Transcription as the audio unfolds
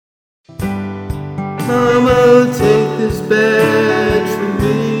Mama, take this badge from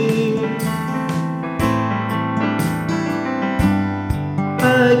me.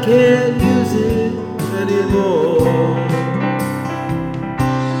 I can't use it anymore.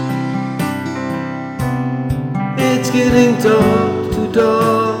 It's getting dark, too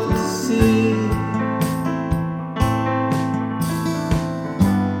dark to see.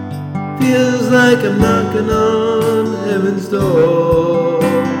 Feels like I'm knocking on heaven's door.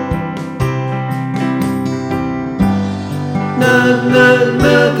 Knock, knock,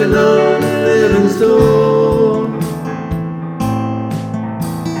 knocking on heaven's door.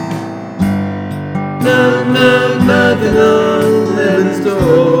 Knock, knock, knocking on heaven's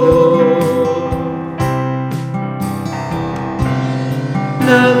door.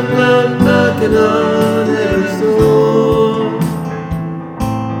 Knock, knock, knocking on heaven's door.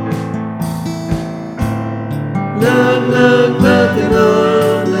 Knock, knock, knocking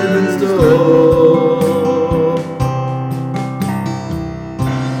on heaven's door.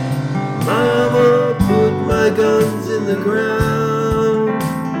 Mama, put my guns in the ground.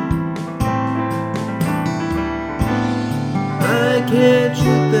 I can't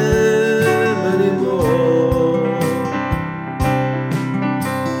shoot them anymore.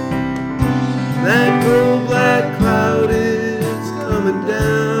 That cold black cloud is coming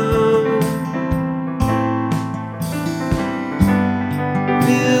down.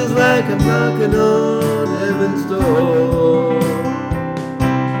 Feels like I'm knocking on heaven's door.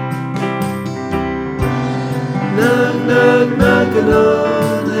 Knock, knock, knocking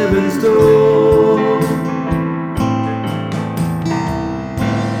on heaven's door.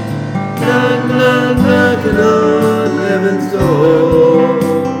 Knock, knock, knocking on heaven's door.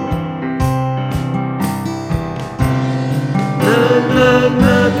 Knock, knock,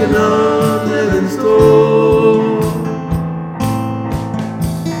 knocking on heaven's door.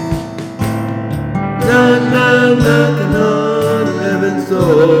 Knock, knock, knocking on heaven's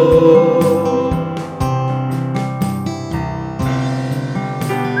door.